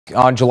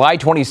On July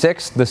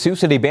 26th, the Sioux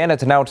City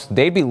Bandits announced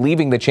they'd be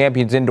leaving the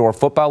Champions Indoor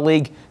Football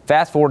League.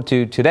 Fast forward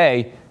to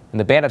today, and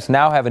the Bandits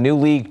now have a new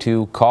league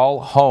to call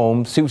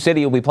home. Sioux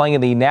City will be playing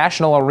in the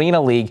National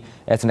Arena League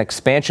as an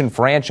expansion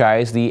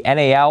franchise. The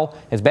NAL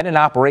has been in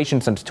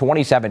operation since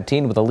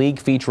 2017, with a league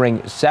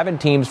featuring 7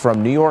 teams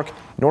from New York,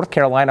 North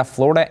Carolina,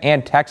 Florida,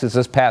 and Texas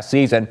this past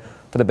season.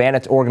 For the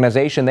Bandits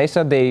organization, they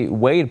said they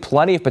weighed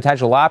plenty of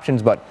potential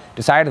options, but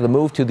decided the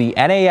move to the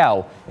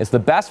NAL is the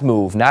best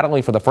move, not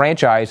only for the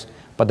franchise,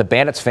 but the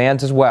Bandits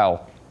fans as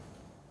well.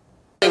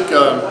 I think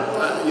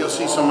you'll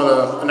see some of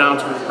the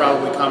announcements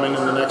probably coming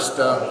in the next,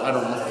 I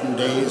don't know, few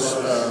days.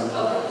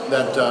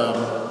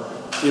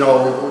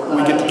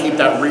 We get to keep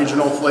that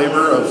regional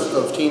flavor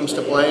of teams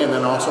to play, and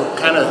then also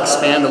kind of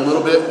expand a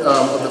little bit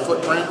of the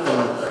footprint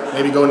and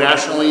maybe go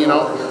nationally.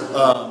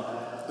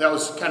 That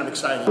was kind of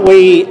exciting.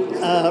 We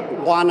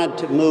wanted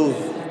to move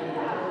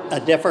a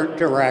different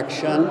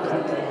direction.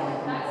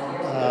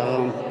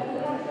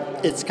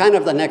 It's kind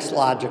of the next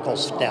logical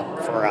step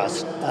for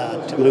us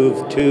to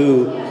move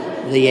to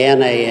the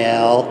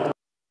NAL.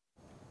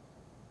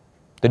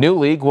 The new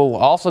league will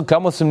also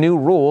come with some new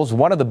rules.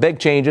 One of the big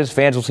changes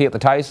fans will see at the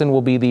Tyson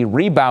will be the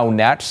rebound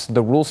nets.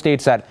 The rule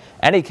states that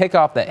any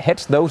kickoff that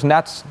hits those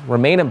nets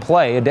remain in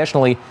play.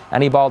 Additionally,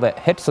 any ball that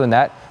hits the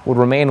net would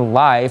remain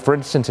live. For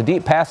instance, a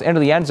deep pass into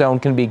the end zone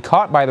can be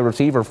caught by the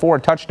receiver for a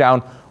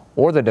touchdown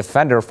or the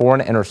defender for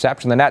an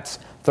interception. The net's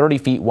 30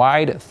 feet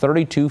wide,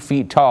 32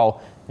 feet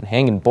tall, and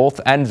hang in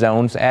both end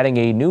zones, adding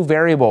a new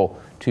variable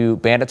to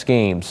Bandits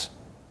games.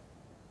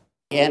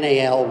 The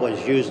NAL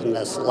was using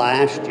this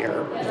last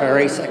year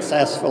very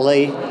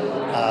successfully.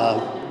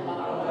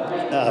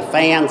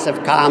 Fans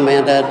have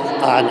commented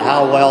on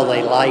how well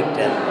they liked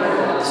it,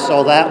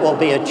 so that will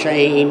be a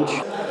change.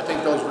 I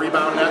think those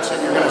rebound nets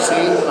that you're going to see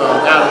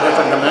add a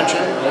different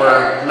dimension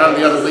where none of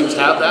the other leagues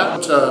have that.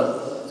 It's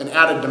an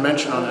added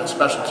dimension on that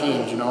special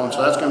teams, and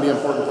so that's going to be an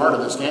important part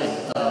of this game.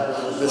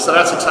 So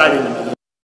that's exciting to me.